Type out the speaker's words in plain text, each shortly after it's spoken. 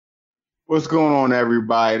What's going on,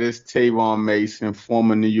 everybody? This is Tavon Mason,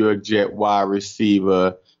 former New York Jet wide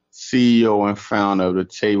receiver, CEO and founder of the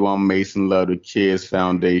Tavon Mason Love the Kids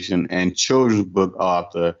Foundation, and children's book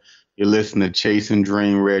author. You're listening to Chasing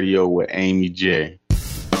Dream Radio with Amy J.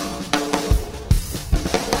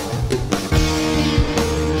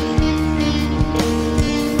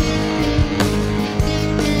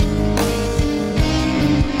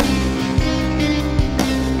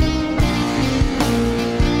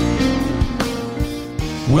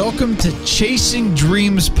 Welcome to Chasing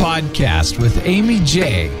Dreams Podcast with Amy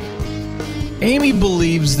J. Amy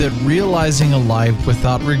believes that realizing a life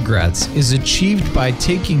without regrets is achieved by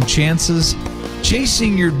taking chances,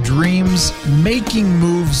 chasing your dreams, making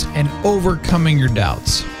moves, and overcoming your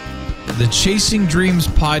doubts. The Chasing Dreams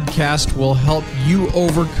Podcast will help you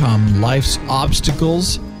overcome life's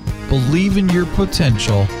obstacles, believe in your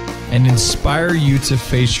potential, and inspire you to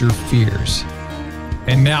face your fears.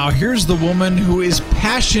 And now, here's the woman who is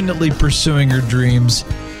passionately pursuing her dreams,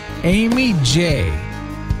 Amy J.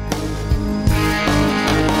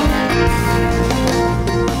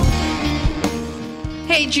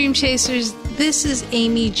 Hey, Dream Chasers, this is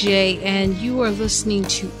Amy J, and you are listening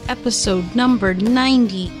to episode number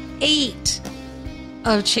 98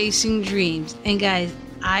 of Chasing Dreams. And guys,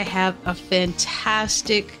 I have a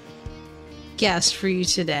fantastic guest for you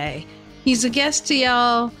today. He's a guest to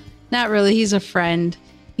y'all. Not really. He's a friend.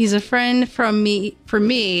 He's a friend for me,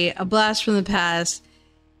 a blast from the past.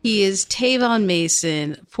 He is Tavon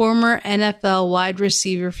Mason, former NFL wide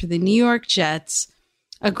receiver for the New York Jets,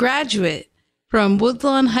 a graduate from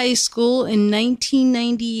Woodlawn High School in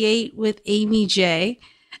 1998 with Amy J,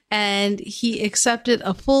 and he accepted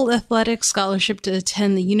a full athletic scholarship to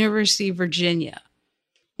attend the University of Virginia.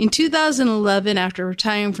 In 2011, after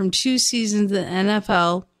retiring from 2 seasons in the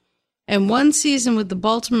NFL, and 1 season with the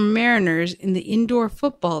Baltimore Mariners in the Indoor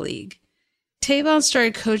Football League, Tavon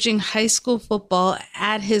started coaching high school football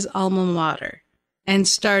at his alma mater and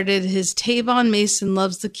started his Tavon Mason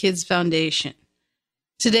Loves the Kids Foundation.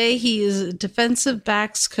 Today, he is a defensive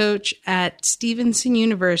backs coach at Stevenson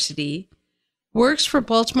University, works for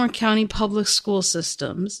Baltimore County Public School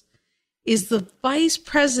Systems, is the vice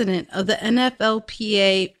president of the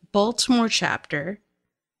NFLPA Baltimore chapter,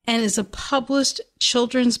 and is a published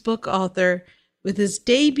children's book author with his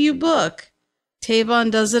debut book, Tavon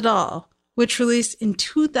Does It All, which released in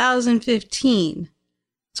 2015.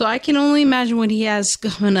 So I can only imagine what he has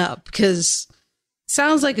coming up, because it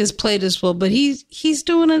sounds like his plate is full, but he's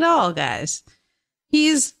doing it all, guys.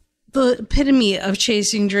 He's the epitome of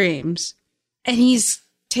chasing dreams, and he's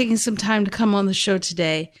taking some time to come on the show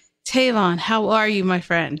today. Tavon, how are you, my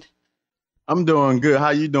friend? I'm doing good. How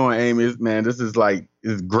you doing, Amy? Man,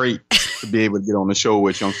 it's great to be able to get on the show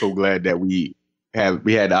with you. I'm so glad that we had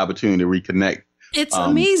the opportunity to reconnect. It's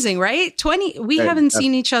amazing, right? We haven't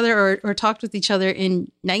seen each other or talked with each other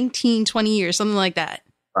in 19, 20 years, something like that.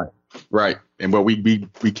 Right. And but we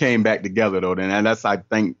came back together though, and that's I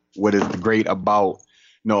think what is great about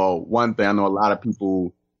one thing. I know a lot of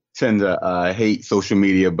people tend to hate social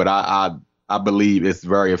media, but I believe it's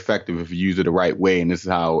very effective if you use it the right way. And this is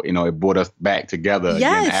how, it brought us back together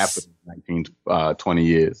again after 20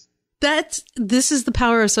 years. This is the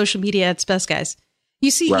power of social media at its best, guys.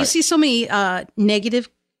 You see so many negative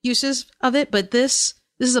uses of it, but this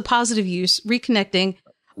is a positive use, reconnecting.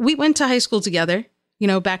 We went to high school together,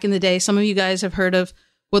 back in the day. Some of you guys have heard of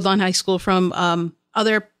Woodlawn High School from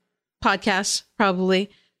other podcasts probably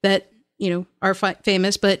that, are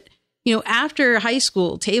famous, but after high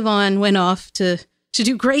school, Tavon went off to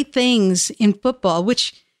do great things in football,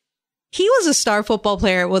 which he was a star football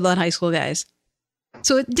player at Woodlawn High School, guys.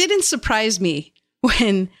 So it didn't surprise me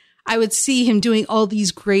when I would see him doing all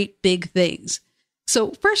these great big things.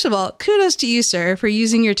 So first of all, kudos to you, sir, for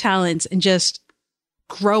using your talents and just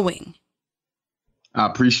growing. I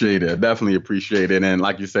appreciate it. I definitely appreciate it. And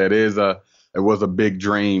like you said, it was a big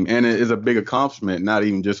dream, and it is a big accomplishment, not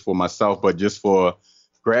even just for myself, but just for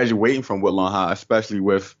graduating from Woodlawn High, especially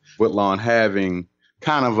with Woodlawn having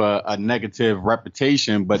kind of a negative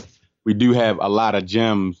reputation, but we do have a lot of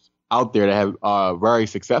gems out there that have very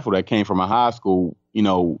successful that came from a high school,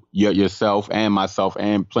 yourself and myself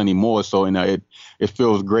and plenty more. So, it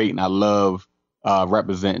feels great, and I love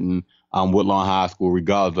representing Woodlawn High School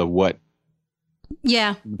regardless of what.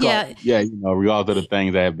 Regardless of the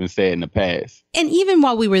things that have been said in the past. And even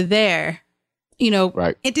while we were there,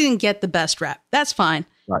 right. It didn't get the best rep. That's fine.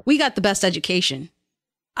 Right. We got the best education.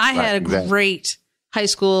 I had a great high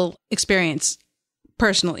school experience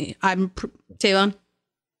personally. Tavon,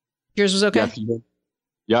 yours was okay?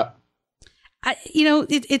 Yeah. You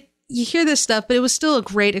hear this stuff, but it was still a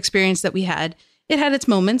great experience that we had. it had its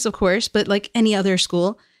moments, of course, but like any other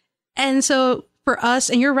school. And so for us,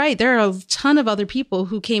 and you're right, there are a ton of other people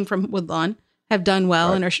who came from Woodlawn, have done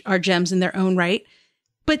well, and are gems in their own right.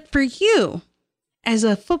 But for you, as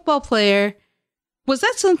a football player, was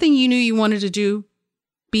that something you knew you wanted to do?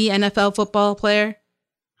 Be NFL football player?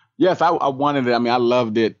 Yes, I wanted it. I mean, I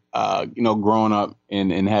loved it, growing up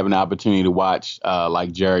and having the opportunity to watch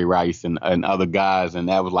like Jerry Rice and other guys. And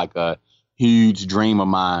that was like a huge dream of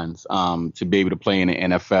mine, to be able to play in the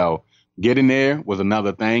NFL. Getting there was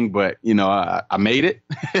another thing, but, I made it.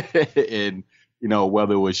 And,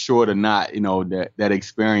 whether it was short or not, that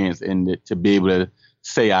experience and to be able to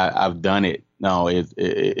say I've done it,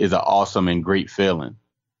 is an awesome and great feeling.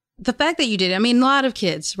 The fact that you did it, I mean, a lot of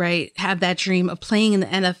kids, right, have that dream of playing in the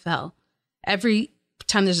NFL. Every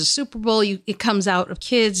time there's a Super Bowl, it comes out of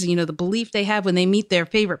kids, the belief they have when they meet their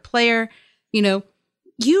favorite player.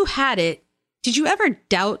 You had it. Did you ever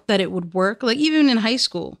doubt that it would work? Like even in high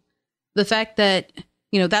school, the fact that,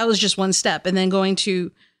 that was just one step. And then going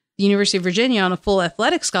to the University of Virginia on a full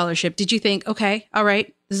athletic scholarship, did you think, okay, all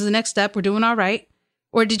right, this is the next step. We're doing all right.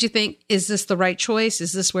 Or did you think, is this the right choice?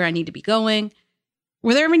 Is this where I need to be going?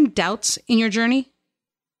 Were there any doubts in your journey?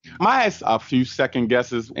 I had a few second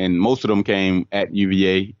guesses, and most of them came at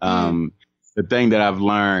UVA. The thing that I've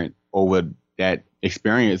learned over that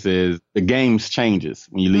experience is the game changes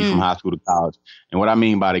when you leave from high school to college. And what I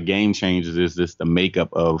mean by the game changes is just the makeup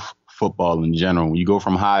of football in general. When you go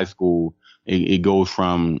from high school, it goes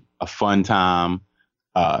from a fun time.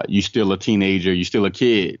 You're still a teenager, you're still a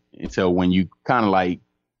kid until when you kind of like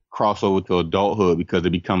cross over to adulthood, because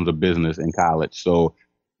it becomes a business in college. So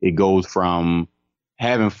it goes from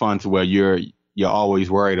having fun to where you're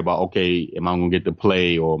always worried about, okay, am I going to get to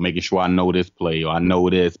play, or making sure I know this play or I know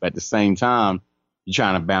this. But at the same time, you're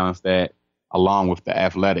trying to balance that along with the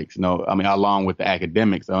athletics, along with the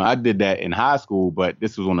academics. I did that in high school, but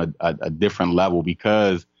this was on a different level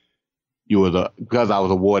because I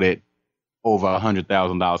was awarded over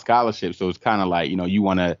 $100,000 scholarship. So it's kind of like, you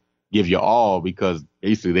want to give your all because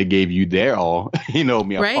basically they gave you their all,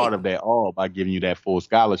 a part of that all by giving you that full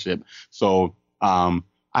scholarship. So I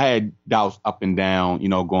had doubts up and down,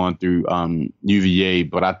 going through UVA,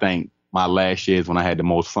 but I think my last year is when I had the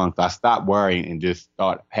most fun. So I stopped worrying and just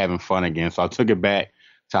started having fun again. So I took it back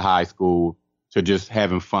to high school to just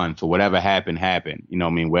having fun. So whatever happened.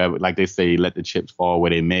 Wherever, like they say, let the chips fall where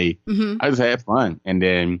they may. I just had fun. And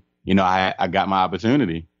then, I got my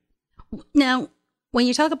opportunity. Now, when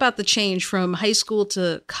you talk about the change from high school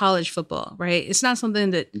to college football, right? It's not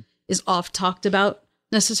something that is oft talked about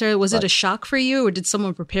necessarily. Was it a shock for you, or did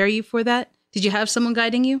someone prepare you for that? Did you have someone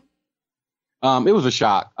guiding you? It was a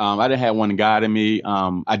shock. I didn't have one guiding me.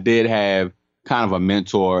 I did have kind of a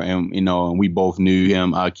mentor, and and we both knew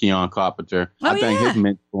him, Keon Carpenter. I think his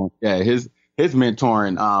mentor, his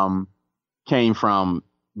mentoring came from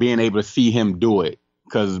being able to see him do it.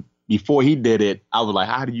 Because before he did it, I was like,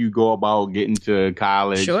 how do you go about getting to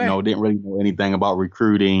college? Sure. Didn't really know anything about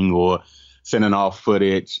recruiting or sending off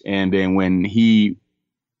footage. And then when he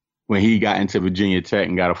got into Virginia Tech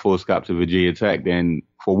and got a full scholarship to Virginia Tech, then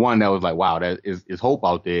for one, that was like, wow, that is hope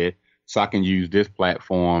out there. So I can use this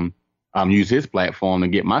platform, use his platform to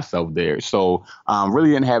get myself there. So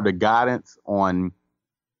really didn't have the guidance on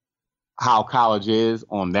how college is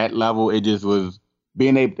on that level. It just was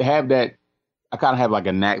being able to have that. I kind of have like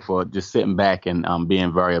a knack for just sitting back and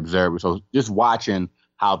being very observant. So just watching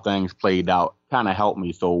how things played out kind of helped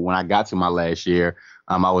me. So when I got to my last year,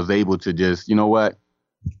 I was able to just,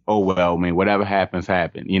 oh, well, whatever happens,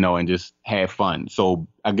 and just have fun. So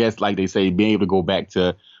I guess, like they say, being able to go back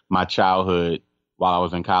to my childhood while I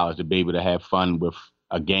was in college, to be able to have fun with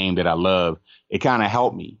a game that I love, it kind of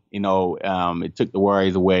helped me. It took the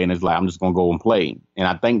worries away, and it's like, I'm just going to go and play. And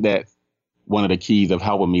I think that's one of the keys of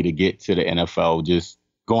helping me to get to the NFL, just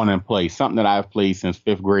going and play something that I've played since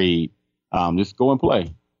 5th grade. Just go and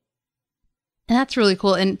play. And that's really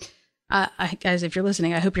cool. And guys, if you're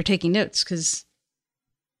listening, I hope you're taking notes, because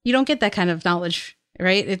you don't get that kind of knowledge,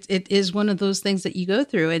 right? It is one of those things that you go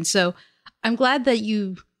through. And so I'm glad that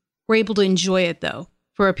you were able to enjoy it, though,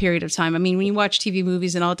 for a period of time. I mean, when you watch TV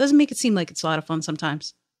movies and all, it doesn't make it seem like it's a lot of fun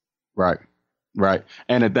sometimes. Right.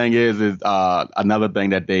 And the thing is another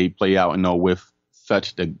thing that they play out, with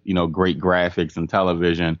such the, great graphics and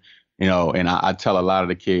television, and I tell a lot of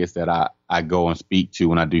the kids that I go and speak to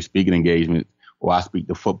when I do speaking engagements, or I speak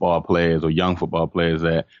to football players or young football players,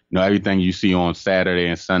 that, everything you see on Saturday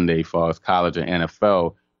and Sunday for us college and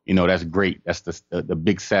NFL, that's great. That's the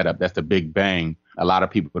big setup. That's the big bang. A lot of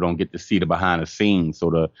people don't get to see the behind the scenes. So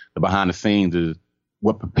the behind the scenes is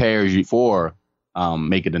what prepares you for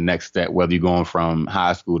make it the next step, whether you're going from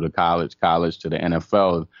high school to college to the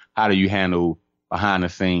NFL. How do you handle behind the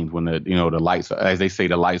scenes when the lights are, as they say,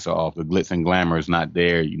 the lights are off, the glitz and glamour is not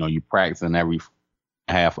there. You practicing every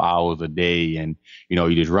half hours a day, and you're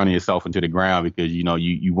just running yourself into the ground because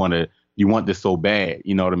you want this so bad.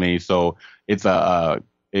 You know what I mean? So it's a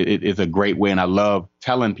great way, and I love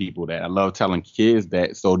telling people that. I love telling kids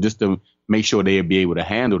that. So just to make sure they'll be able to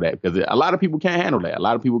handle that, because a lot of people can't handle that. A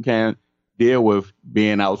lot of people can't deal with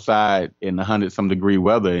being outside in 100-some degree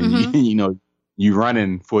weather, and you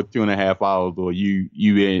running for 2.5 hours, or you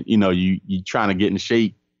trying to get in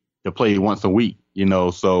shape to play once a week.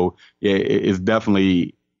 So yeah, it's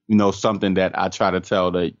definitely something that I try to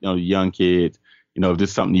tell the young kids. If this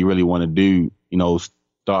is something you really want to do,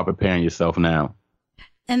 start preparing yourself now.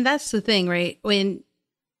 And that's the thing, right? When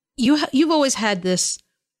you've always had this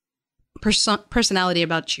personality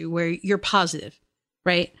about you where you're positive,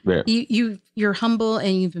 right? Yeah. You're humble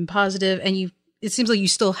and you've been positive, and it seems like you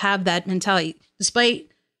still have that mentality despite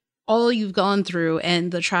all you've gone through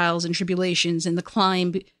and the trials and tribulations and the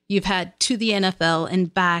climb you've had to the NFL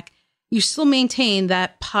and back. You still maintain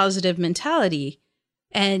that positive mentality.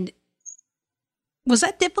 And was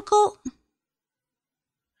that difficult?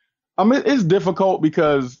 It's difficult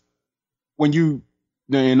because when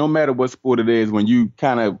no matter what sport it is, when you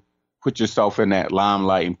kind of put yourself in that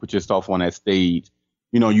limelight and put yourself on that stage,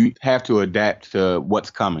 you have to adapt to what's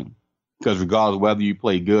coming. Because regardless of whether you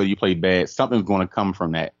play good, you play bad, something's going to come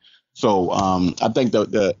from that. So I think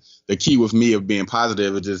the key with me of being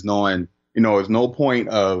positive is just knowing, there's no point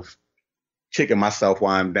of kicking myself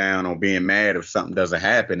while I'm down or being mad if something doesn't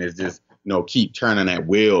happen. It's just, keep turning that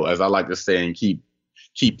wheel, as I like to say, and keep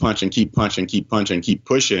punching, keep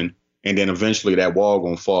pushing. And then eventually that wall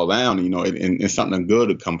going to fall down, and something good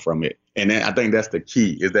will come from it. And then I think that's the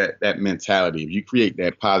key, is that mentality. If you create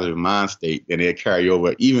that positive mind state, then it'll carry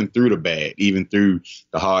over even through the bad, even through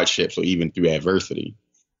the hardships, or even through adversity.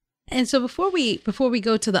 And so before we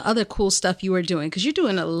go to the other cool stuff you were doing, because you're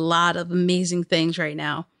doing a lot of amazing things right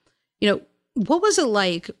now, what was it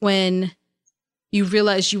like when you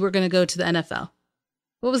realized you were going to go to the NFL?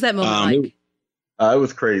 What was that moment like? It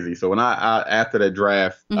was crazy. So when I after the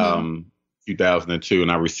draft, 2002,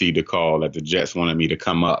 and I received a call that the Jets wanted me to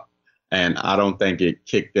come up, and I don't think it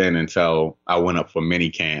kicked in until I went up for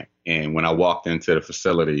minicamp. And when I walked into the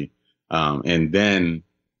facility, and then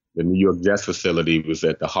the New York Jets facility was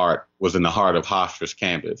in the heart of Hofstra's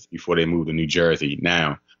campus before they moved to New Jersey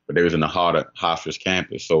now, but they was in the heart of Hofstra's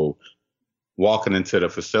campus. So walking into the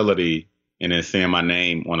facility and then seeing my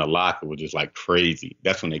name on a locker was just like crazy.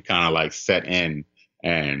 That's when they kind of like set in,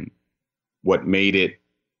 and what made it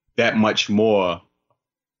that much more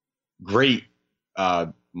great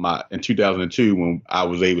in 2002 when I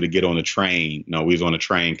was able to get on the train. We was on a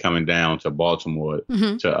train coming down to Baltimore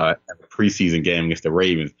to have a preseason game against the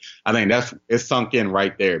Ravens. I think it sunk in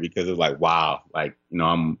right there, because it's like, wow, like,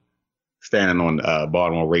 I'm standing on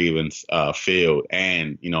Baltimore Ravens field,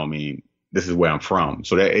 and this is where I'm from.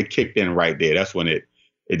 So that it kicked in right there. That's when it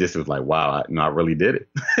just was like, wow, I really did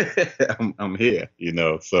it. I'm here,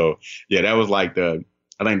 So yeah, that was like the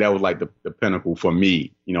pinnacle for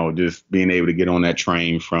me, just being able to get on that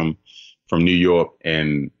train from New York,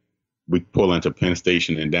 and we pull into Penn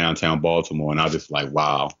Station in downtown Baltimore, and I was just like,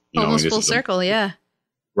 wow. Almost full circle, yeah.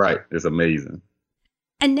 Right. It's amazing.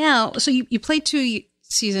 And now, so you played 2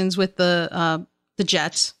 seasons with the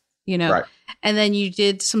Jets, right. And then you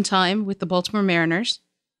did some time with the Baltimore Mariners.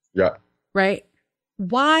 Yeah. Right.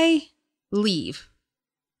 Why leave?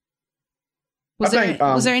 Was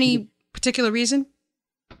there any particular reason?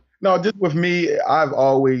 No, just with me, I've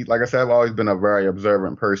always been a very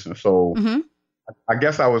observant person. So I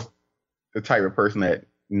guess I was the type of person that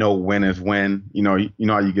know when is when. You know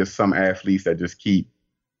how you get some athletes that just keep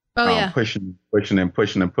pushing.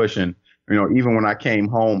 Even when I came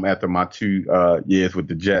home after my 2 years with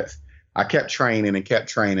the Jets, I kept training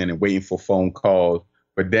and waiting for phone calls.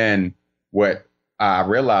 But then what I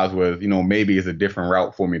realized was, maybe it's a different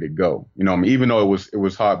route for me to go. Even though it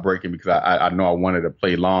was heartbreaking, because I know I wanted to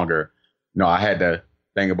play longer, I had to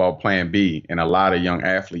think about plan B. And a lot of young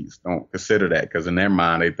athletes don't consider that, because in their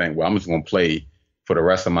mind, they think, well, I'm just going to play for the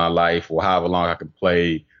rest of my life, or however long I can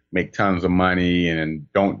play, make tons of money,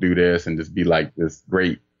 and don't do this, and just be like this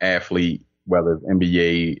great athlete, whether it's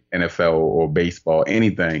NBA, NFL, or baseball,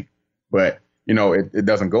 anything. But, it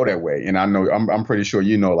doesn't go that way. And I know, I'm pretty sure,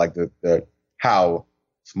 like the how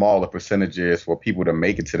small the percentage is for people to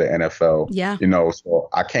make it to the NFL. Yeah. So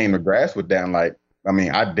I came to grasp with that. And I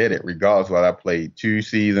did it regardless whether I played 2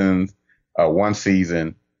 seasons, 1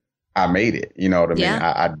 season, I made it. You know what I mean?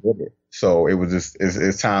 I did it. So it was just,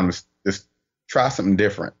 it's time to just try something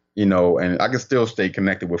different, you know, and I could still stay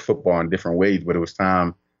connected with football in different ways, but it was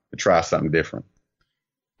time to try something different.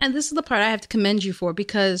 And this is the part I have to commend you for,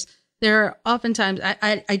 because there are oftentimes,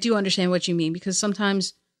 I do understand what you mean, because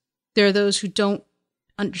sometimes there are those who don't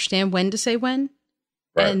understand when to say when,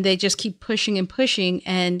 right. And they just keep pushing and pushing.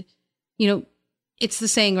 And, you know, it's the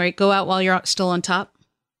saying, right? Go out while you're still on top.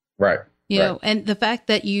 Right. You know, and the fact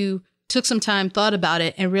that you took some time, thought about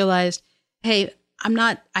it, and realized, hey,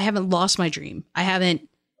 I haven't lost my dream. I haven't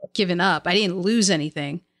given up. I didn't lose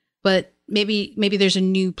anything, but maybe there's a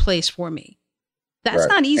new place for me. That's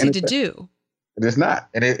not easy to do. It's not.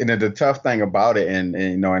 And the tough thing about it, and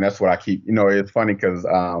you know, and that's what I keep, you know, it's funny because,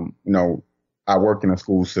 you know, I work in a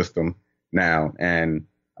school system now, and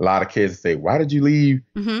a lot of kids say, why did you leave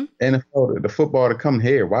NFL, the football, to come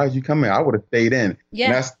here? Why did you come here? I would have stayed in.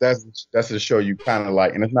 Yeah. And that's to show you kind of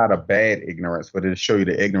like, and it's not a bad ignorance, but to show you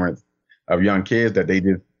the ignorance of young kids, that they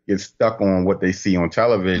just get stuck on what they see on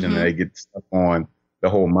television, and they get stuck on the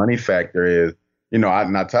whole money factor is, you know, I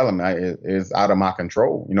tell them it's out of my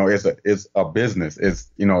control. You know, it's a business.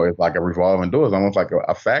 It's, you know, it's like a revolving door. It's almost like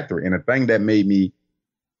a factory. And the thing that made me,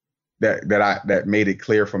 that made it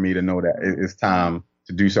clear for me to know that it's time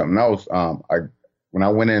to do something else. When I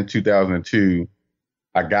went in 2002,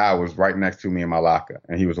 a guy was right next to me in my locker,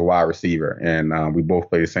 and he was a wide receiver, and we both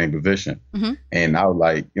played the same position. And I was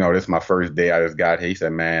like, you know, this is my first day. I just got here. He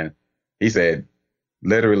said, man,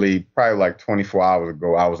 literally probably like 24 hours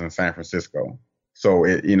ago, I was in San Francisco. So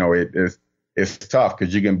it's tough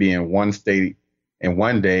because you can be in one state in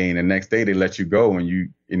one day, and the next day they let you go, and you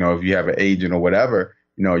know, if you have an agent or whatever,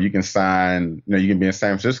 you know, you can sign, you know, you can be in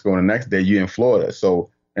San Francisco, and the next day you're in Florida.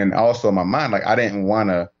 So, and also in my mind, like, I didn't want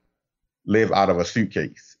to live out of a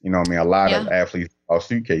suitcase. You know what I mean? A lot of athletes are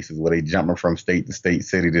suitcases where they jumping from state to state,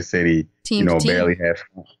 city to city, team, you know,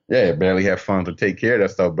 barely have fun to take care of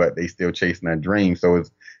that stuff, but they still chasing that dream. So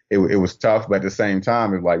it was tough, but at the same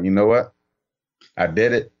time, it's like, you know what? I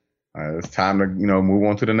did it. It's time to, you know, move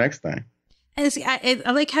on to the next thing. And see,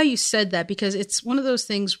 I like how you said that, because it's one of those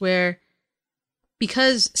things where,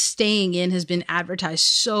 because staying in has been advertised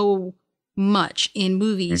so much in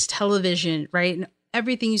movies, television, right? And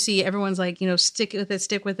everything you see, everyone's like, you know, stick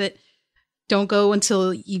with it. Don't go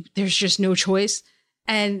until there's just no choice.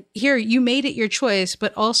 And here you made it your choice,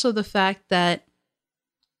 but also the fact that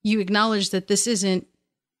you acknowledge that this isn't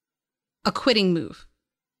a quitting move.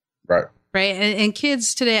 Right. Right. And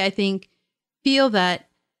kids today, I think, feel that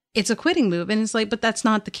it's a quitting move. And it's like, but that's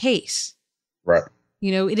not the case. Right.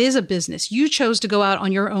 You know, it is a business. You chose to go out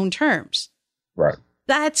on your own terms. Right.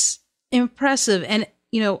 That's impressive and,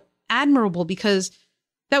 you know, admirable, because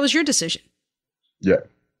that was your decision. Yeah,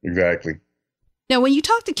 exactly. Now, when you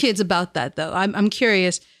talk to kids about that, though, I'm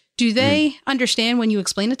curious, do they understand when you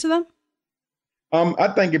explain it to them? I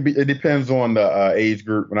think it depends on the age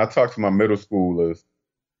group. When I talk to my middle schoolers,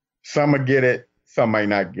 some will get it, some might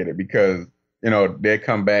not get it, because, you know, they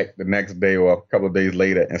come back the next day or a couple of days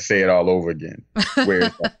later and say it all over again.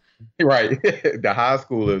 Whereas, right, the high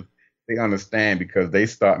schoolers, they understand because they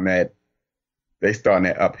starting that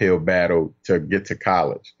uphill battle to get to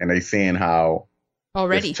college, and they seeing how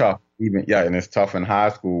already it's tough. And it's tough in high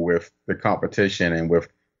school with the competition and with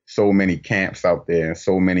so many camps out there and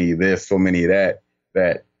so many this, so many that,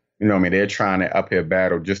 you know what I mean, they're trying that uphill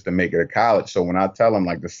battle just to make it to college. So when I tell them,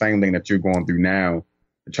 like, the same thing that you're going through now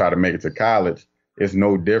to try to make it to college is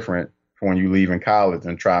no different from when you leave in college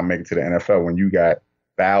and try to make it to the NFL, when you got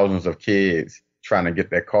thousands of kids trying to get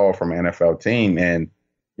that call from an NFL team. And,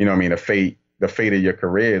 you know what I mean, the fate of your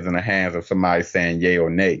career is in the hands of somebody saying yay or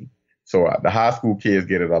nay. So the high school kids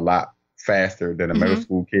get it a lot faster than the middle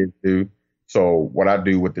school kids do. So what I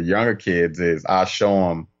do with the younger kids is I show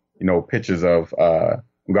them, you know, pictures of,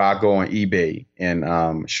 I go on eBay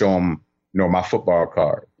and show them, you know, my football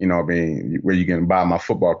card, you know what I mean, where you can buy my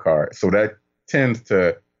football card. So that tends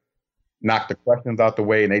to knock the questions out the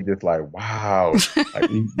way, and they just like, wow, like,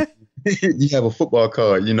 you have a football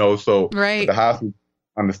card, you know. So right. The high school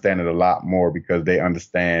understand it a lot more because they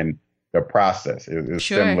understand the process. It's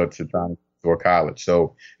similar to trying to go to college.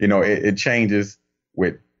 So, you know, it changes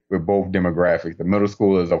with both demographics. The middle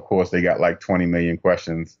schoolers, of course, they got like 20 million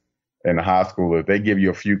questions. And the high schoolers, they give you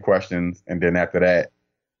a few questions, and then after that,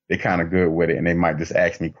 they're kind of good with it, and they might just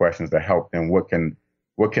ask me questions to help them. What can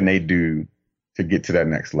they do to get to that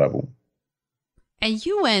next level? And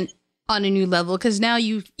you went on a new level because now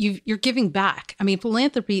you're giving back. I mean,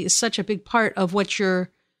 philanthropy is such a big part of what you're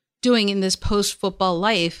doing in this post-football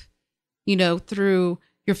life, you know, through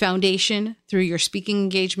your foundation, through your speaking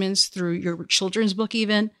engagements, through your children's book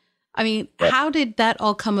even. I mean, right. How did that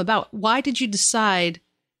all come about? Why did you decide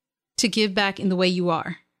to give back in the way you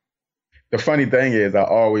are? the funny thing is I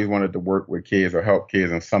always wanted to work with kids or help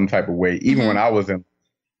kids in some type of way. Even when I was in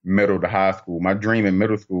middle to high school, my dream in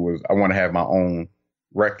middle school was I want to have my own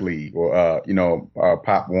rec league or,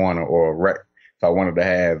 Pop Warner or rec. So I wanted to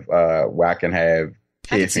have where I can have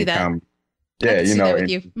kids can come. Yeah,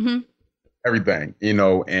 and everything,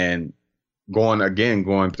 and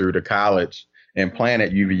going through the college and playing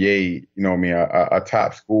at UVA, a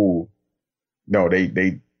top school. No,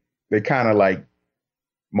 they kind of like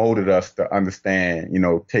molded us to understand,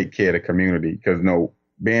 take care of the community. Because,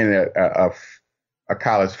 being a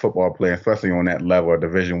college football player, especially on that level, a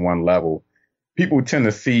Division I level, people tend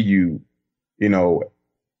to see you,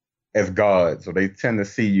 as gods. So they tend to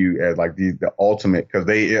see you as like the ultimate, because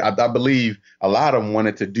I believe a lot of them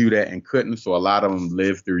wanted to do that and couldn't. So a lot of them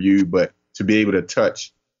lived through you, but to be able to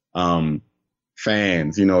touch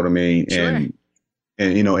fans, you know what I mean? Sure.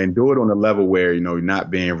 And do it on a level where, you're not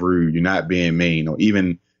being rude, you're not being mean, or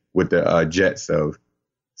even with the Jets of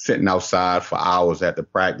sitting outside for hours at the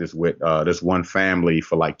practice with this one family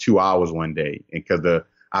for like 2 hours one day. And because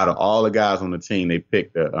out of all the guys on the team, they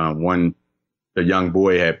picked the young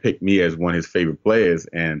boy had picked me as one of his favorite players.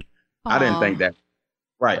 And I didn't think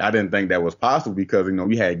that was possible because,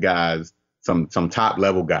 we had guys, some top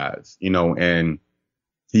level guys, and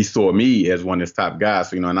he saw me as one of his top guys.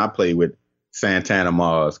 So, and I played with Santana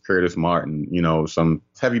Moss, Curtis Martin, some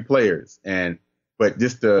heavy players. But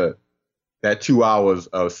just that 2 hours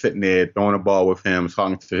of sitting there, throwing a ball with him,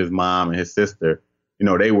 talking to his mom and his sister,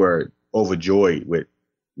 they were overjoyed with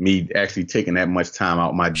me actually taking that much time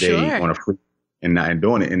out my day on a free and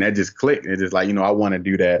doing it. And that just clicked. It's just like, I want to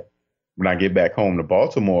do that when I get back home to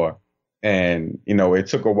Baltimore. And, it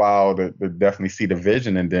took a while to definitely see the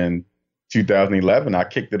vision. And then 2011, I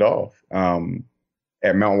kicked it off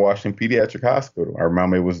at Mount Washington Pediatric Hospital. I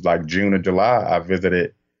remember it was like June or July. I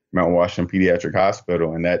visited Mount Washington Pediatric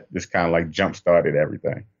Hospital, and that just kind of like jump started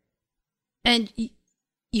everything. And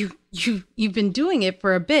you've been doing it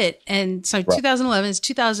for a bit. And so 2011 is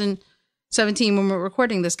 2017 when we're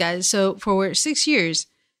recording this, guys. So for 6 years,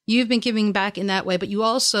 you've been giving back in that way, but you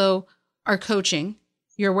also are coaching.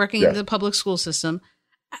 You're working in the public school system.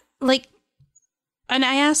 And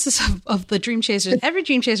I asked this of the Dream Chasers. Every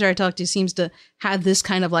Dream Chaser I talk to seems to have this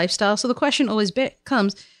kind of lifestyle. So the question always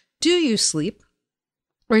comes, do you sleep?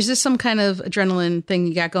 Or is this some kind of adrenaline thing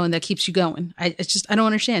you got going that keeps you going? I don't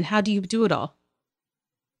understand. How do you do it all?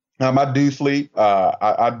 I do sleep.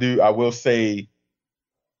 I do. I will say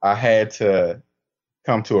I had to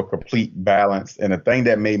come to a complete balance. And the thing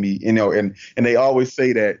that made me, and they always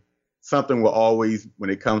say that something will always, when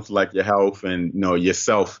it comes to like your health and,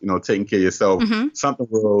 yourself, taking care of yourself, something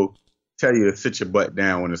will tell you to sit your butt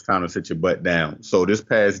down when it's time to sit your butt down. So this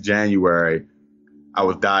past January, I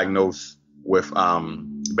was diagnosed with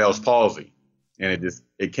Bell's palsy, and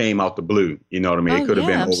it came out the blue. You know what I mean? It could have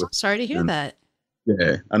been over. Sorry to hear that.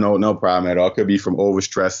 Yeah, I know, no problem at all. It could be from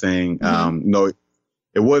overstressing.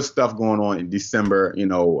 It was stuff going on in December.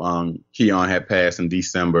 Keon had passed in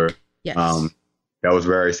December. Yes. That was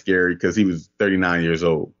very scary because he was 39 years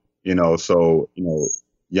old, so,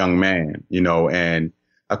 young man, and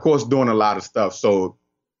of course doing a lot of stuff. So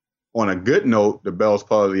on a good note, the Bell's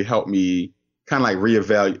palsy helped me kind of like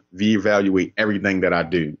reevaluate everything that I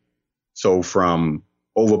do. So from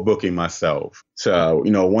overbooking myself to,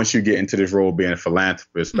 once you get into this role being a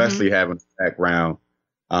philanthropist, especially having a background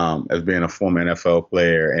as being a former NFL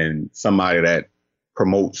player and somebody that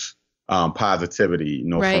promotes positivity,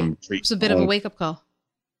 right. It's a bit of a wake up call.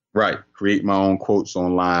 Right. Create my own quotes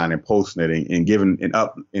online and posting it and giving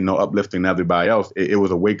and uplifting everybody else. It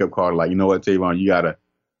was a wake up call. Like, you know what, Tavon, you got to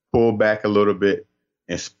pull back a little bit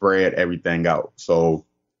and spread everything out. So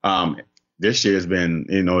this year has been,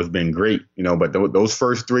 it's been great, but those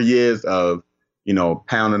first 3 years of,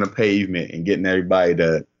 pounding the pavement and getting everybody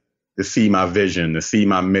to see my vision, to see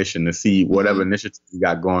my mission, to see whatever initiative we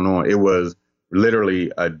got going on. It was literally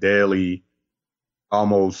a daily,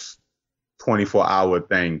 almost 24-hour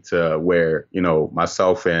thing to where,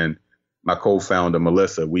 myself and my co-founder,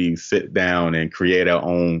 Melissa, we sit down and create our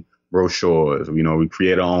own brochures. We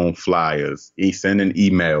create our own flyers, sending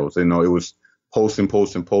emails. It was posting,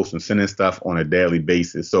 sending stuff on a daily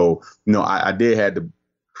basis. So, I did have to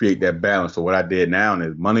create that balance. So what I did now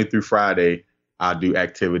is Monday through Friday, I do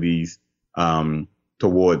activities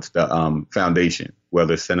towards the foundation,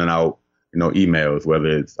 whether it's sending out emails, whether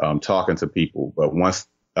it's talking to people. But once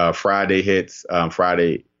Friday hits,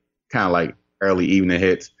 Friday kind of like early evening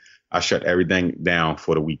hits, I shut everything down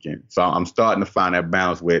for the weekend. So I'm starting to find that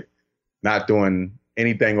balance with not doing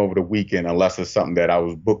anything over the weekend unless it's something that I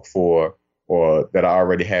was booked for or that I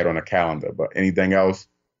already had on a calendar. But anything else,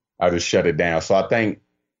 I just shut it down. So I think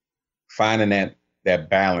finding that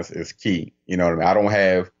balance is key. You know what I mean? I don't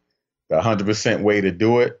have the 100% way to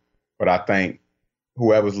do it, but I think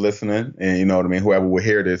whoever's listening and, you know what I mean, whoever will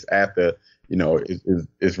hear this after, you know,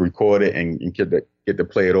 is recorded and get to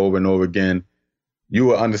play it over and over again, you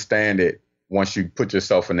will understand it once you put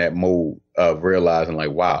yourself in that mode of realizing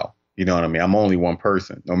like, wow, you know what I mean? I'm only one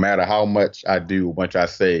person. No matter how much I do, much I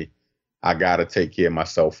say, I got to take care of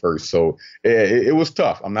myself first. So it was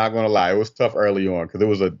tough. I'm not going to lie. It was tough early on because it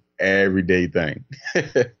was a everyday thing.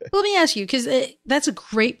 Let me ask you, because that's a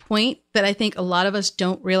great point that I think a lot of us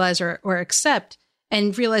don't realize or accept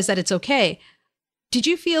and realize that it's okay. Did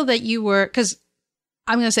you feel that you were, because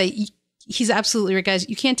I'm going to say he's absolutely right, guys.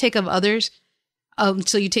 You can't take of others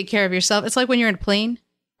until you take care of yourself. It's like when you're in a plane,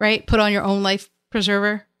 right? Put on your own life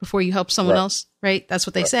preserver before you help someone else, right? That's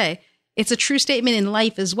what they say. It's a true statement in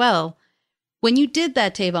life as well. When you did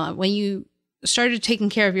that, Tavon, when you started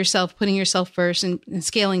taking care of yourself, putting yourself first and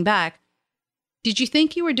scaling back, did you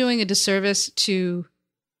think you were doing a disservice to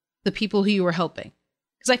the people who you were helping?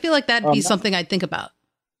 Because I feel like that'd be something I'd think about.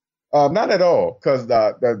 Not at all, because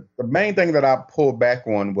the main thing that I pulled back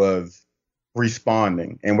on was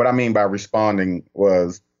responding. And what I mean by responding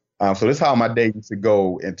was, so this is how my day used to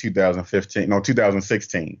go in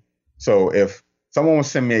 2016. So if someone would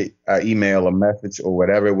send me an email, a message, or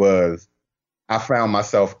whatever it was, I found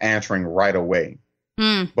myself answering right away.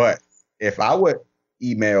 But if I would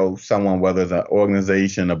email someone, whether it's an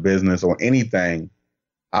organization, a business, or anything,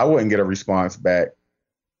 I wouldn't get a response back.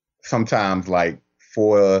 Sometimes like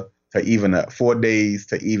 4 days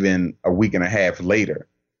to even a week and a half later.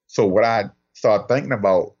 So what I started thinking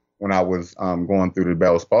about when I was going through the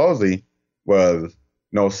Bell's palsy was,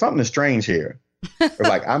 something is strange here.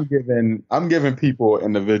 Like I'm giving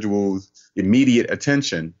individuals immediate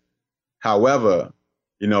attention. However,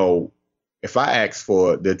 if I ask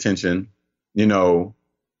for the attention, and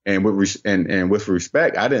with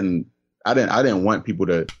respect, I didn't want people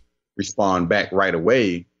to respond back right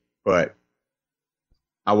away, but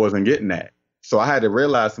I wasn't getting that. So I had to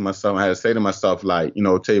realize to myself, I had to say to myself, like,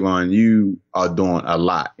 Tavon, you are doing a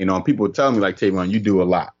lot. And people tell me like, Tavon, you do a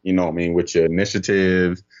lot, with your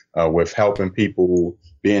initiatives, with helping people,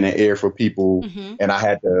 being an ear for people. Mm-hmm. And I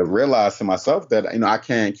had to realize to myself that, I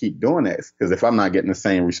can't keep doing this, because if I'm not getting the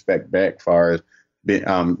same respect back as far as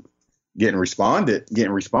getting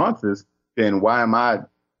responses, then why am I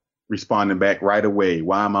responding back right away?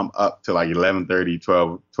 Why am I up to like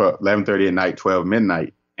 11:30 at night, 12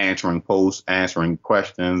 midnight, answering posts, answering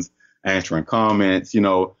questions, answering comments,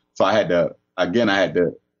 So I had to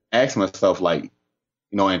ask myself, like,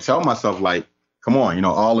 and tell myself, like, come on,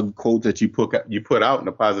 all the quotes that you put out and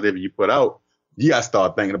the positivity you put out, you got to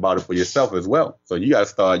start thinking about it for yourself as well. So you got to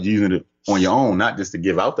start using it on your own, not just to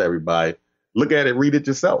give out to everybody. Look at it, read it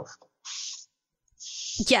yourself.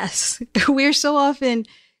 Yes. We're so often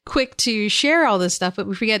quick to share all this stuff, but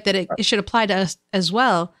we forget that it should apply to us as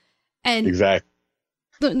well. And exactly.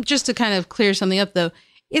 Just to kind of clear something up, though,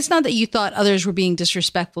 it's not that you thought others were being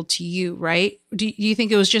disrespectful to you, right? Do you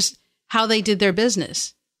think it was just how they did their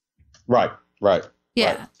business? Right.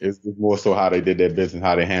 Yeah. Right. It's more so how they did their business,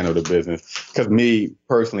 how they handle the business. Because me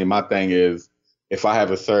personally, my thing is, if I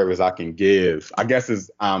have a service I can give, I guess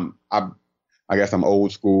I'm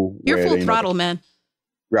old school. You're full throttle, man.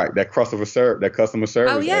 Right. That customer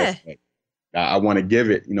service. Oh, yeah. Aspect. I want to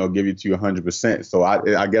give it to you 100%. So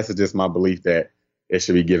I guess it's just my belief that it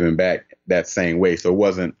should be given back that same way. So it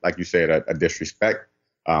wasn't, like you said, a disrespect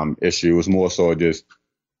issue. It was more so just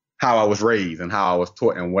how I was raised and how I was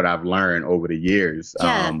taught and what I've learned over the years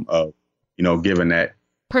of, giving that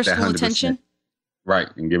personal attention. Right.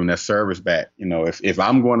 And giving that service back. If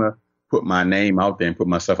I'm going to put my name out there and put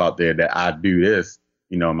myself out there that I do this,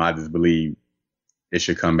 I just believe it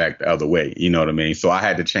should come back the other way. You know what I mean? So I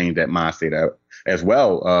had to change that mindset as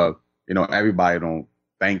well. Everybody don't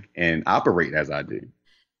think and operate as I do.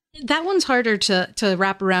 That one's harder to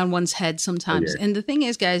wrap around one's head sometimes. Oh, yeah. And the thing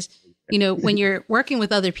is, guys, when you're working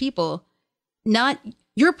with other people, not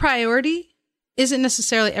your priority isn't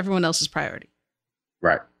necessarily everyone else's priority.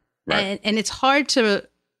 Right. And it's hard to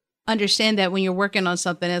understand that when you're working on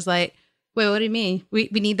something. It's like, wait, what do you mean? We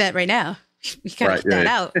need that right now. We gotta get that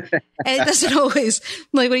out. And it doesn't always,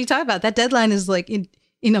 like, what are you talking about? That deadline is like in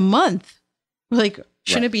a month. Like,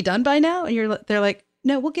 shouldn't it be done by now? And they're like,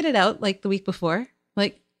 no, we'll get it out like the week before.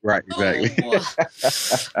 Like, right, exactly. Oh,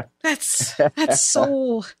 that's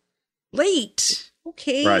so late.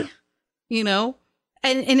 Okay. Right.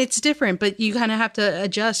 And it's different, but you kind of have to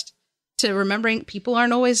adjust to remembering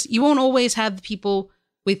you won't always have the people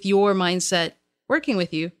with your mindset working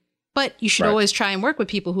with you, but you should always try and work with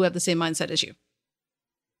people who have the same mindset as you.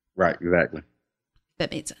 Right. Exactly. That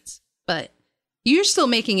made sense. but you're still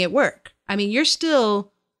making it work. I mean, you're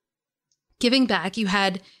still giving back. You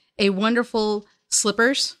had a wonderful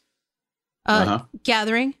slippers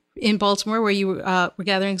gathering in Baltimore where you were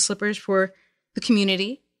gathering slippers for the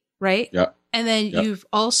community, right? Yeah. And then you've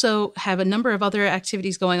also have a number of other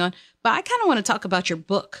activities going on. But I kind of want to talk about your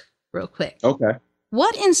book real quick. Okay.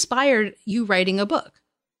 What inspired you writing a book?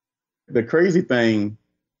 The crazy thing,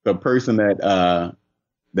 the person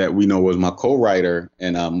that we know was my co-writer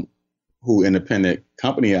and who independent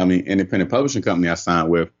publishing company I signed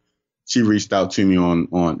with, she reached out to me on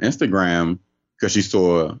Instagram because she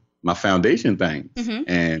saw my foundation thing. Mm-hmm.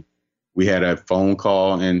 And we had a phone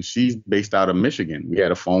call, and she's based out of Michigan. We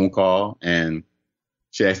had a phone call, and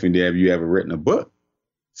she asked me, have you ever written a book?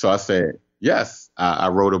 So I said, yes. I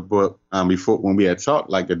wrote a book before, when we had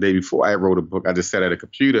talked, like the day before I wrote a book. I just sat at a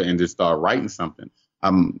computer and just started writing something.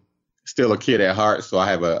 I'm still a kid at heart, so I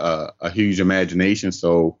have a huge imagination.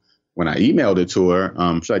 So when I emailed it to her,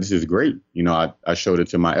 she's like, this is great. You know, I showed it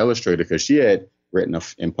to my illustrator because she had written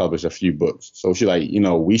and published a few books. So she's like,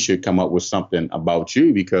 we should come up with something about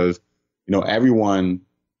you because, everyone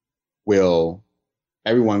will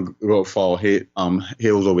fall head over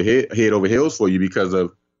heels for you because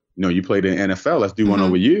of, you played in the NFL. Let's do one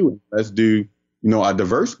over you. Let's do, a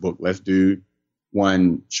diverse book. Let's do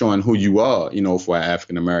one showing who you are, for our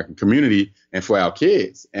African-American community and for our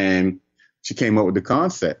kids. And she came up with the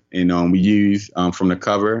concept, and we used from the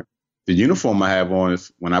cover, the uniform I have on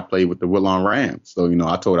is when I played with the Woodlawn Rams. So,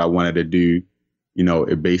 I told her I wanted to do,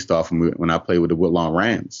 it based off of when I played with the Woodlawn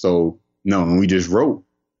Rams. So, and we just wrote.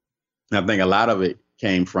 And I think a lot of it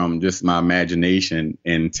came from just my imagination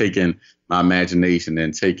and taking my imagination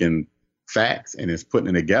and taking facts and just putting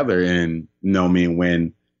it together. And,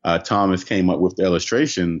 when Thomas came up with the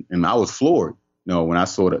illustration, and I was floored. When I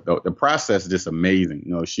saw the process, just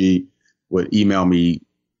amazing. She would email me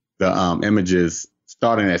the images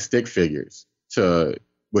starting at stick figures to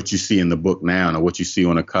what you see in the book now or what you see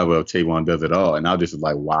on the cover of Tavon Does It All. And I just was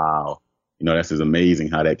like, wow, this is amazing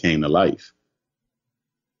how that came to life.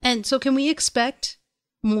 And so can we expect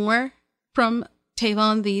more from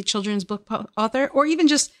Tavon, the children's book author, or even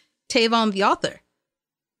just Tavon, the author?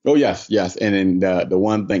 Oh, yes. And then the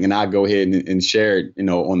one thing, and I'll go ahead and share it,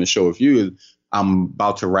 on the show with you, is I'm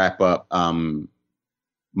about to wrap up my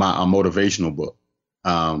motivational book.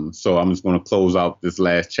 So I'm just going to close out this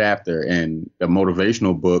last chapter. And the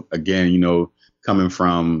motivational book, again, coming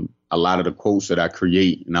from a lot of the quotes that I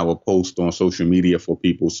create and I will post on social media for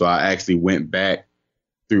people. So I actually went back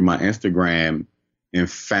through my Instagram and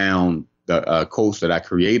found the quotes that I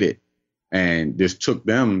created and just took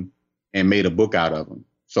them and made a book out of them.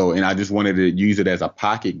 So, and I just wanted to use it as a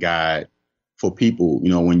pocket guide for people,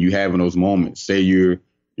 when you having those moments, say you're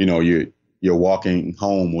walking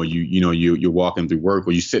home or you're walking through work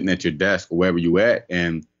or you're sitting at your desk or wherever you at.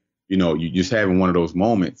 And, you just having one of those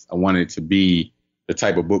moments. I wanted it to be the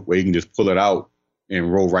type of book where you can just pull it out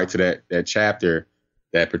and roll right to that chapter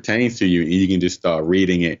that pertains to you. And you can just start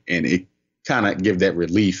reading it and it kind of give that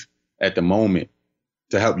relief at the moment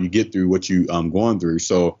to help you get through what you going through.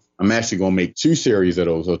 So I'm actually going to make 2 series of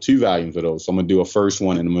those or 2 volumes of those. So I'm going to do a first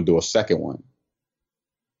one and I'm going to do a second one.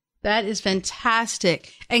 That is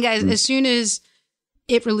fantastic. And guys, as soon as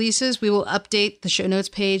it releases, we will update the show notes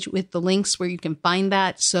page with the links where you can find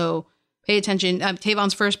that. So pay attention.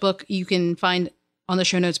 Tavon's first book you can find on the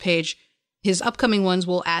show notes page. His upcoming ones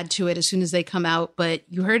will add to it as soon as they come out. But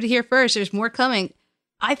you heard it here first. There's more coming.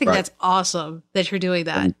 I think that's awesome that you're doing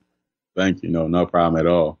that. Thank you. No problem at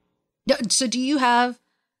all. So do you have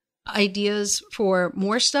ideas for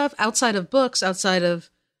more stuff outside of books, outside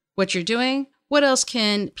of what you're doing? What else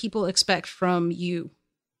can people expect from you?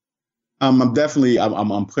 I'm definitely,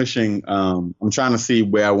 I'm pushing, I'm trying to see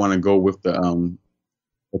where I want to go with the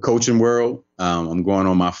coaching world. I'm going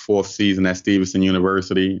on my 4th season at Stevenson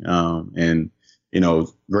University. And,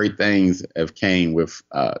 great things have came with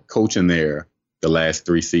coaching there the last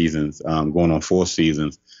 3 seasons, going on 4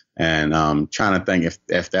 seasons. And trying to think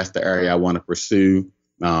if that's the area I want to pursue.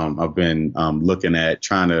 I've been looking at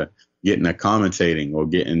trying to get into commentating or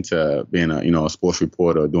get into being a sports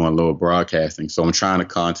reporter or doing a little broadcasting. So I'm trying to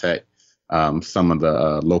contact some of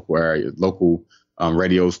the local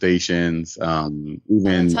radio stations,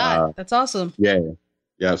 even. That's awesome.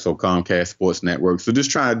 Yeah. So Comcast Sports Network. So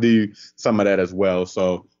just trying to do some of that as well.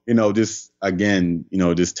 So, just again,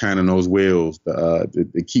 just turning those wheels to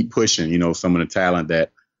keep pushing, some of the talent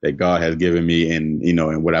that God has given me and,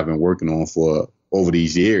 and what I've been working on for over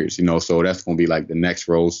these years, so that's going to be like the next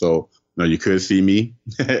role. So, you could see me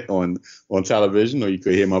on television or you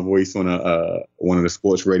could hear my voice on one of the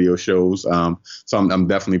sports radio shows. So I'm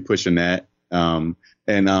definitely pushing that. And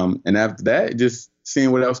after that, just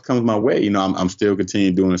seeing what else comes my way. I'm still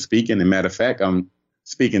continuing doing the speaking. And matter of fact, I'm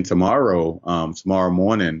speaking tomorrow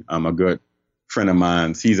morning. A good friend of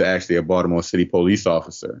mine, he's actually a Baltimore City police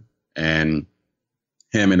officer, and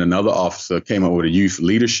him and another officer came up with a youth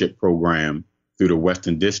leadership program through the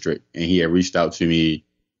Western District. And he had reached out to me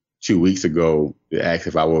 2 weeks ago to ask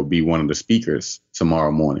if I would be one of the speakers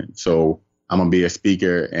tomorrow morning. So I'm going to be a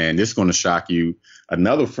speaker, and this is going to shock you.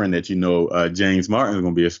 Another friend that James Martin, is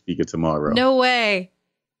going to be a speaker tomorrow. No way.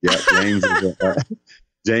 Yeah,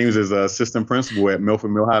 James is assistant principal at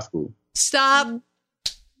Milford Mill High School. Stop.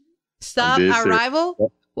 Our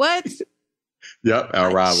rival? What? Yep,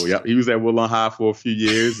 our rival. Yep, he was at Woodlawn High for a few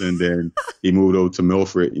years, and then he moved over to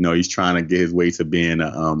Milford. He's trying to get his way to being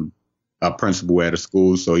a principal at a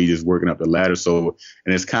school, so he's just working up the ladder. So,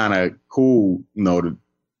 and it's kind of cool, the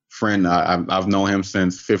friend, I've known him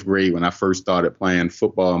since 5th grade when I first started playing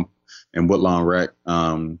football in Woodlawn Rec.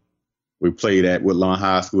 We played at Woodlawn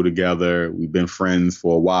High School together. We've been friends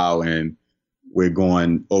for a while, and we're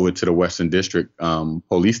going over to the Western District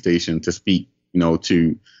police station to speak,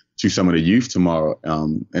 to some of the youth tomorrow.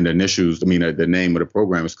 And the name of the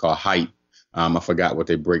program is called HYPE. I forgot what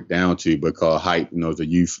they break down to, but called HYPE, is a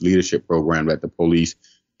youth leadership program that the police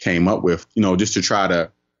came up with, just to try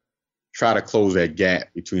to close that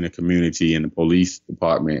gap between the community and the police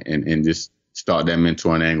department and just start that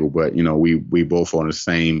mentoring angle. But, we both on the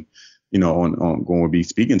same, on going to be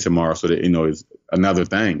speaking tomorrow. So that, it's another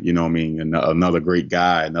thing, and another great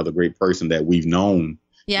guy, another great person that we've known,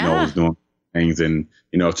 is doing things. And,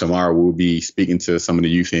 tomorrow we'll be speaking to some of the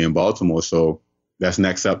youth here in Baltimore. So that's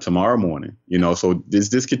next up tomorrow morning, so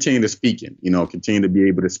just continue to speaking, continue to be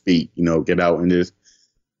able to speak, get out and just,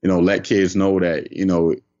 let kids know that,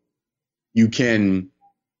 you can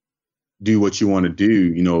do what you want to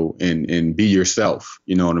do, and be yourself,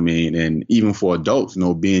 you know what I mean? And even for adults,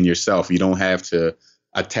 being yourself, you don't have to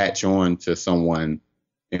attach on to someone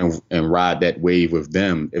and ride that wave with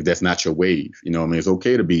them if that's not your wave. It's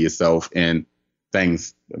okay to be yourself, and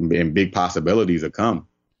things and big possibilities will come.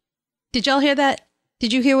 Did y'all hear that?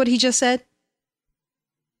 Did you hear what he just said?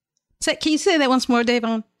 Can you say that once more,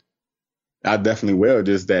 Davon? I definitely will.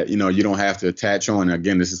 Just that, you don't have to attach on.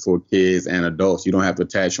 Again, this is for kids and adults. You don't have to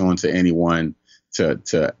attach on to anyone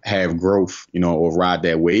to have growth, or ride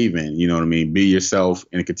that wave in. You know what I mean? Be yourself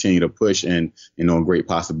and continue to push, and, great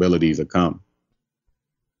possibilities will come.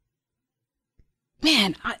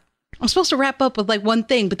 Man, I'm supposed to wrap up with one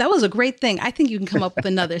thing, but that was a great thing. I think you can come up with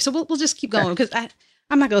another. So we'll just keep going, because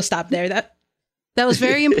I'm not going to stop there. That was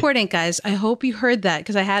very important, guys. I hope you heard that,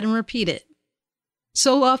 because I had him repeat it.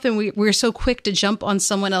 So often we're so quick to jump on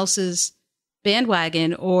someone else's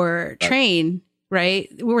bandwagon or train, right?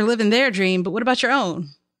 We're living their dream, but what about your own?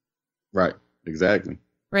 Right. Exactly.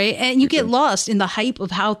 Right. And you get lost in the hype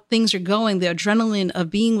of how things are going, the adrenaline of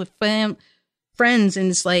being with friends. And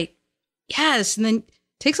it's like, yes. And then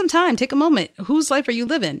take some time, take a moment. Whose life are you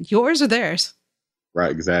living? Yours or theirs?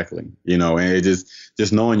 Right. Exactly. And it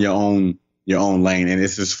just knowing your own lane. And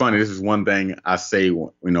it's just funny. This is one thing I say,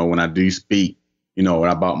 when I do speak,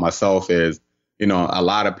 about myself is, a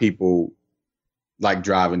lot of people like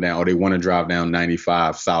driving down, or they want to drive down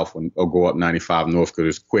 95 south or go up 95 north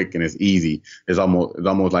because it's quick and it's easy. It's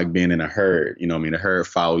almost like being in a herd, the herd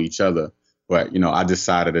follow each other. But, I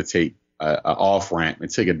decided to take an off ramp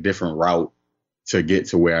and take a different route to get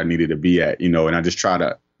to where I needed to be at, and I just try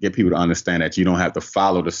to get people to understand that you don't have to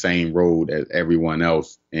follow the same road as everyone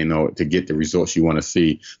else, to get the results you want to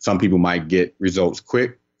see. Some people might get results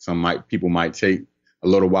quick. People might take a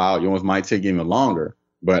little while. Yours might take even longer.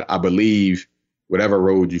 But I believe whatever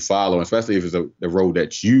road you follow, especially if it's the road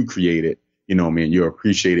that you created, you'll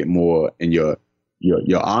appreciate it more, and you'll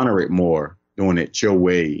honor it more doing it your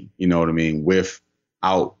way,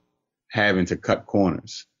 without having to cut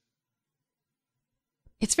corners.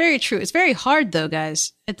 It's very true. It's very hard, though,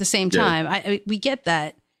 guys, at the same time. We get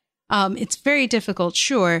that. It's very difficult,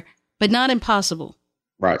 sure, but not impossible.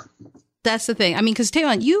 Right. That's the thing. I mean, because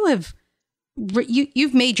Tavon,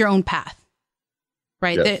 you've made your own path,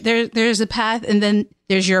 right? Yes. There's a path, and then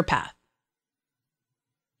there's your path.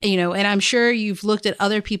 And I'm sure you've looked at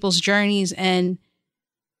other people's journeys, and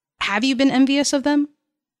have you been envious of them?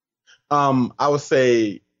 I would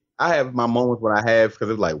say I have my moments when I have,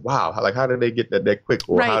 because it's like, wow, how did they get that quick,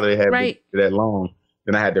 or how did they have it that long?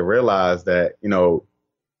 Then I had to realize that,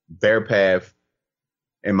 their path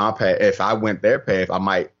and my path, if I went their path,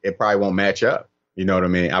 it probably won't match up. You know what I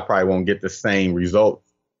mean? I probably won't get the same results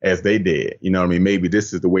as they did. You know what I mean? Maybe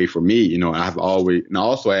this is the way for me. And I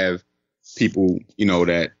also have people,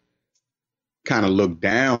 that kind of look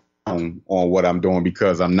down on what I'm doing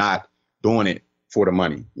because I'm not doing it for the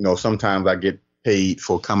money. You know, sometimes I get paid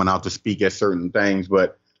for coming out to speak at certain things,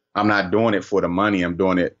 but I'm not doing it for the money. I'm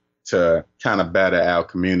doing it to kind of better our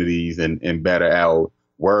communities and better our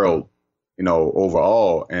world, you know,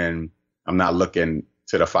 overall. And I'm not looking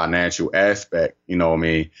to the financial aspect, you know what I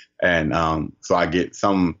mean? And so I get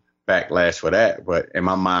some backlash for that. But in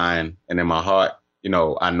my mind and in my heart, you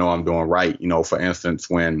know I'm doing right. You know, for instance,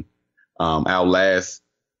 when our last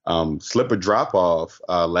slipper drop off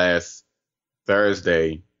last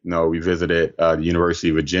Thursday, you know, we visited the University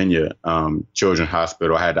of Virginia Children's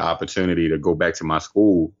Hospital. I had the opportunity to go back to my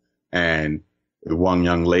school, and the one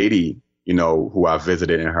young lady, you know, who I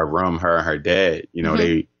visited in her room, her and her dad, you know,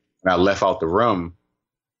 when I left out the room,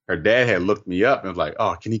 her dad had looked me up and was like,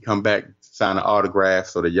 "Oh, can he come back, sign an autograph?"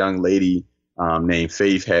 So the young lady named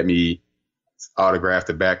Faith had me autograph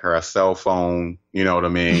the back of her cell phone, you know what I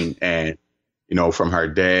mean? And, you know, from her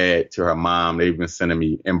dad to her mom, they've been sending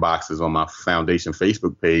me inboxes on my foundation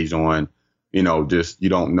Facebook page on, you know, just, you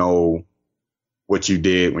don't know what you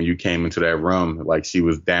did when you came into that room. Like, she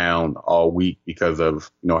was down all week because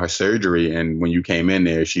of, you know, her surgery. And when you came in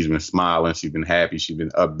there, she's been smiling, she's been happy, she's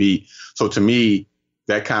been upbeat. So to me,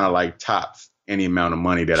 that kind of like tops any amount of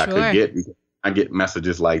money that I could get. I get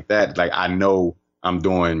messages like that. Like, I know I'm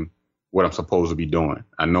doing what I'm supposed to be doing.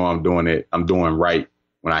 I know I'm doing it. I'm doing right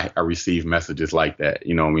when I receive messages like that,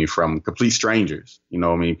 you know what I mean, from complete strangers, you know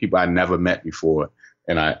what I mean, people I never met before.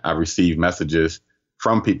 And I receive messages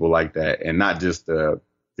from people like that, and not just the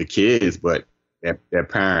kids, but their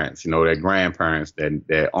parents, you know, their grandparents,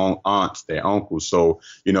 their aunts, their uncles. So,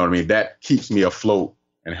 you know what I mean, that keeps me afloat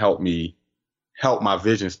and help my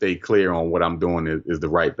vision stay clear on what I'm doing is the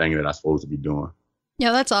right thing that I'm supposed to be doing.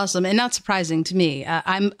 Yeah, that's awesome. And not surprising to me.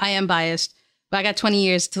 I am biased, but I got 20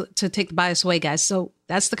 years to take the bias away, guys. So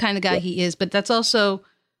that's the kind of guy he is. But that's also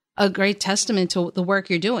a great testament to the work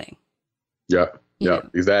you're doing. Yeah,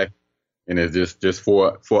 exactly. And it's just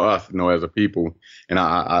for us, you know, as a people. And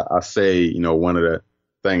I say, you know, one of the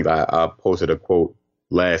things I posted a quote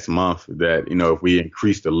last month that, you know, if we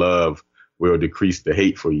increase the love, we'll decrease the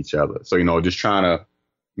hate for each other. So, you know, just trying to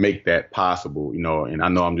make that possible, you know, and I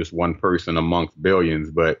know I'm just one person amongst billions,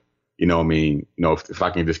 but, you know what I mean, you know, if I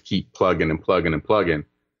can just keep plugging,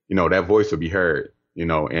 you know, that voice will be heard, you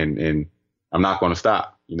know, and I'm not going to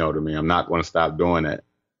stop, you know what I mean? I'm not going to stop doing that.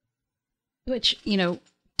 Which, you know,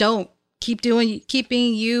 don't keep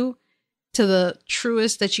being you to the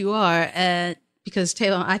truest that you are. Because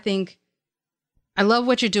Taylor, I think I love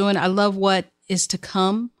what you're doing. I love what is to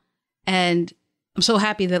come. And I'm so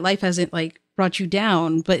happy that life hasn't like brought you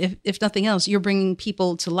down, but if nothing else, you're bringing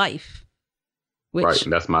people to life. Right.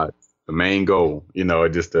 And that's the main goal, you know,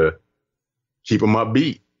 just to keep them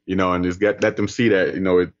upbeat, you know, and just let them see that, you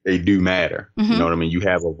know, they do matter. You know what I mean? You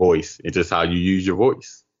have a voice. It's just how you use your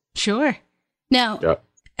voice. Sure. Now,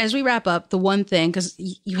 as we wrap up, the one thing, because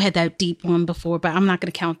you had that deep one before, but I'm not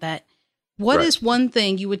going to count that. What is one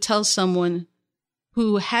thing you would tell someone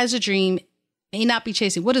who has a dream, may not be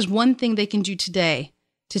chasing? What is one thing they can do today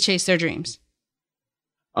to chase their dreams?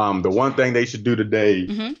 The one thing they should do today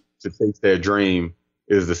to chase their dream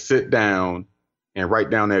is to sit down and write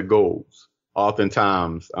down their goals.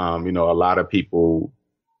 Oftentimes, you know, a lot of people,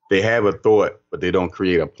 they have a thought, but they don't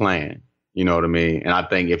create a plan. You know what I mean? And I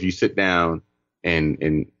think if you sit down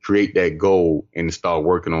and create that goal and start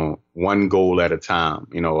working on one goal at a time,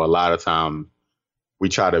 you know, a lot of times we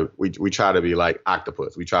try to be like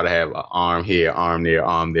octopus. We try to have an arm here, arm there,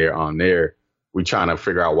 arm there, arm there. We trying to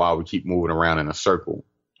figure out why we keep moving around in a circle.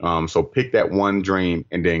 So pick that one dream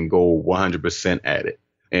and then go 100% at it.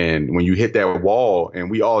 And when you hit that wall, and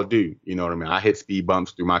we all do, you know what I mean? I hit speed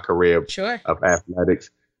bumps through my career of athletics.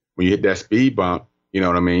 When you hit that speed bump, you know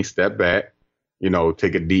what I mean? Step back, you know,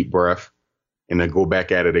 take a deep breath and then go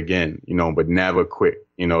back at it again, you know, but never quit.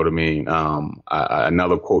 You know what I mean?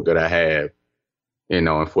 Another quote that I have, you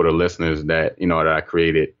know, and for the listeners that, you know, that I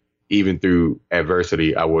created, even through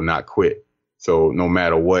adversity, I will not quit. So no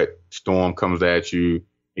matter what storm comes at you,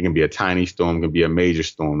 it can be a tiny storm, it can be a major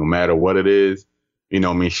storm. No matter what it is, you know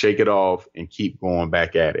what I mean, shake it off and keep going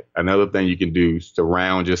back at it. Another thing you can do is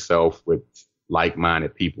surround yourself with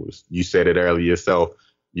like-minded people. You said it earlier yourself.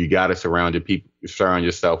 You got to surround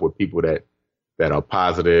yourself with people that are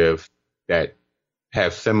positive, that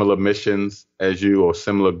have similar missions as you or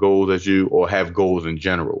similar goals as you, or have goals in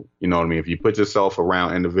general. You know what I mean? If you put yourself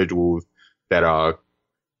around individuals that are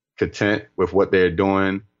content with what they're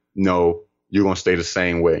doing, you know, you're going to stay the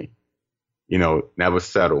same way. You know, never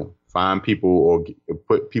settle. Find people or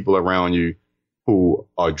put people around you who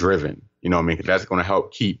are driven, you know what I mean? 'Cause that's going to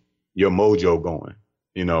help keep your mojo going,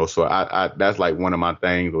 you know? So I that's like one of my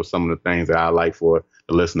things, or some of the things that I like for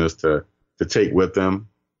the listeners to to take with them.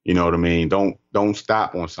 You know what I mean? Don't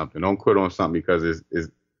stop on something. Don't quit on something because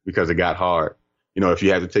it got hard. You know, if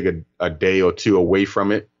you have to take a day or two away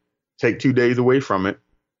from it, take 2 days away from it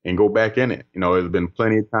and go back in it. You know, there's been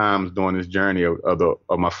plenty of times during this journey of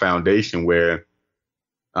my foundation where,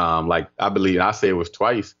 like I say it was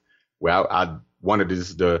twice where I wanted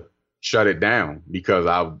to shut it down because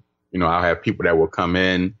I have people that would come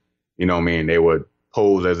in, you know what I mean? They would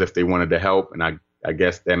pose as if they wanted to help. And I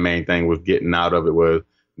guess that main thing was getting out of it was,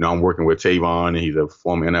 you know, I'm working with Tavon and he's a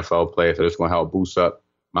former NFL player. So it's going to help boost up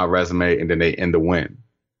my resume. And then they end the win.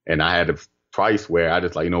 And I had a twice where I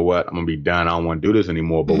just like, you know what, I'm going to be done. I don't want to do this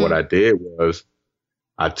anymore. But what I did was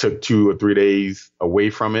I took 2 or 3 days away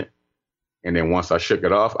from it. And then once I shook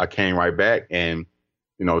it off, I came right back. And,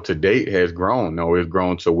 you know, to date has grown. No, it's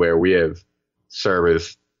grown to where we have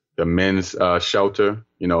serviced the men's shelter.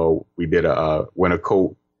 You know, we did a winter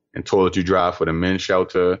coat and toiletry drive for the men's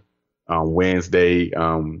shelter. Wednesday,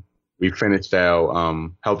 we finished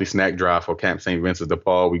our healthy snack drive for Camp St. Vincent de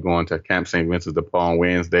Paul. We going to Camp St. Vincent de Paul on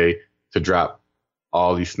Wednesday to drop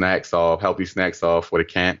all these healthy snacks off for the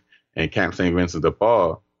camp. And Camp St. Vincent de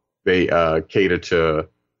Paul, they cater to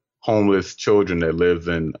homeless children that live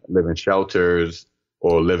in shelters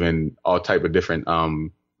or live in all type of different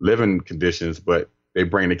living conditions, but they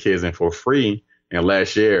bring the kids in for free. And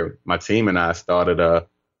last year, my team and I started a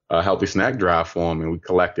healthy snack drive for them, and we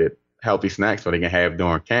collected healthy snacks so they can have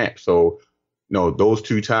during camp. So, you know, those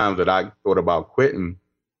 2 times that I thought about quitting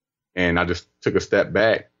and I just took a step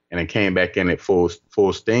back and then came back in at full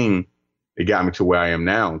steam, it got me to where I am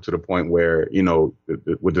now, to the point where, you know,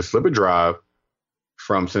 with the slipper drive,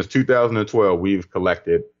 since 2012, we've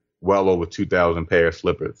collected well over 2,000 pair of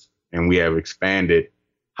slippers, and we have expanded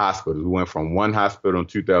hospitals. We went from 1 hospital in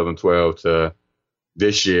 2012 to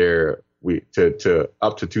this year, to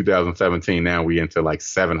up to 2017. Now we into like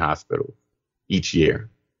 7 hospitals each year.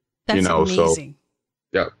 That's amazing. So,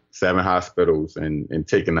 yeah, 7 hospitals and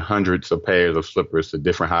taking hundreds of pairs of slippers to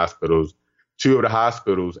different hospitals. 2 of the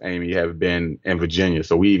hospitals, Amy, have been in Virginia.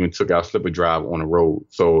 So we even took our slipper drive on the road.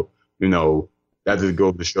 So, you know, that just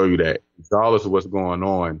goes to show you that regardless of what's going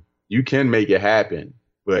on, you can make it happen.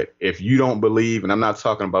 But if you don't believe, and I'm not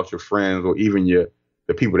talking about your friends or even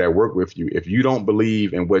the people that work with you, if you don't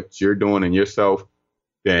believe in what you're doing in yourself,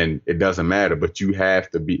 then it doesn't matter. But you have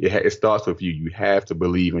to it starts with you. You have to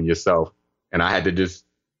believe in yourself. And I had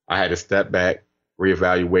to step back,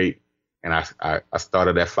 reevaluate, and I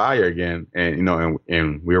started that fire again, and, you know,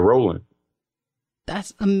 and we're rolling.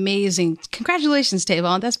 That's amazing. Congratulations,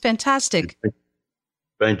 Tavon. That's fantastic.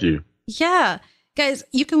 Thank you. Yeah. Guys,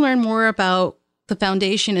 you can learn more about the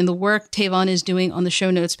foundation and the work Tavon is doing on the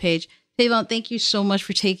show notes page. Tavon, thank you so much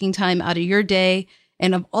for taking time out of your day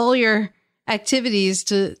and of all your activities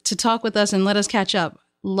to talk with us and let us catch up.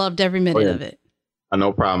 Loved every minute of it.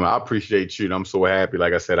 No problem. I appreciate you. And I'm so happy.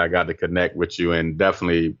 Like I said, I got to connect with you. And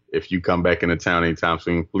definitely, if you come back into town anytime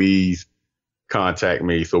soon, please contact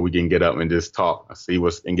me so we can get up and just talk,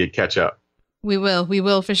 and catch up. We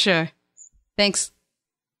will for sure. Thanks.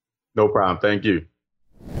 No problem. Thank you.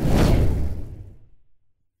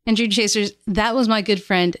 And Dream Chasers, that was my good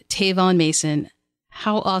friend, Tavon Mason.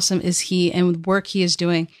 How awesome is he and the work he is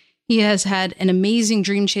doing? He has had an amazing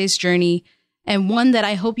Dream Chase journey, and one that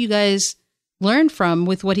I hope you guys learned from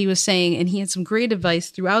with what he was saying. And he had some great advice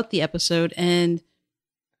throughout the episode, and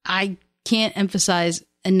I can't emphasize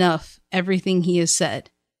enough everything he has said.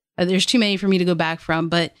 There's too many for me to go back from,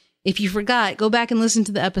 but if you forgot, go back and listen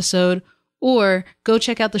to the episode, or go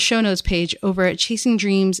check out the show notes page over at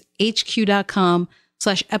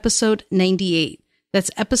chasingdreamshq.com/episode 98. That's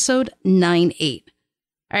episode 98.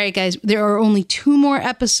 All right, guys, there are only 2 more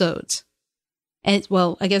episodes. And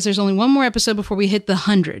well, I guess there's only 1 more episode before we hit the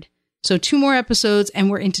 100. So 2 more episodes and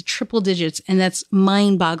we're into triple digits. And that's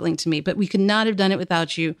mind boggling to me, but we could not have done it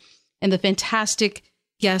without you and the fantastic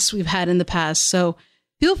guests we've had in the past. So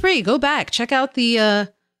feel free, go back, check out the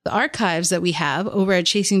archives that we have over at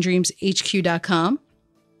chasingdreamshq.com.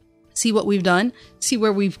 See what we've done, see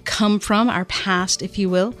where we've come from, our past, if you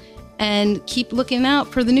will, and keep looking out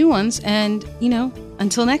for the new ones. And, you know,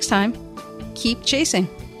 until next time, keep chasing.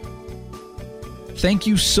 Thank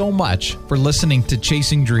you so much for listening to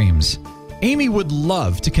Chasing Dreams. Amy would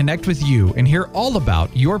love to connect with you and hear all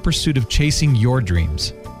about your pursuit of chasing your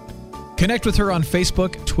dreams. Connect with her on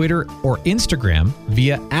Facebook, Twitter, or Instagram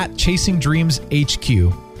via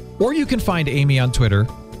 @ChasingDreamsHQ. Or you can find Amy on Twitter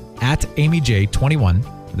 @AmyJ21.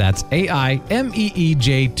 That's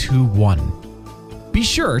AIMEEJ21. Be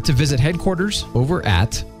sure to visit headquarters over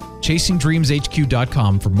at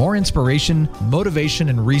chasingdreamshq.com for more inspiration, motivation,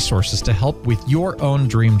 and resources to help with your own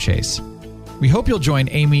dream chase. We hope you'll join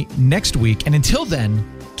Amy next week. And until then,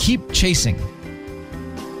 keep chasing.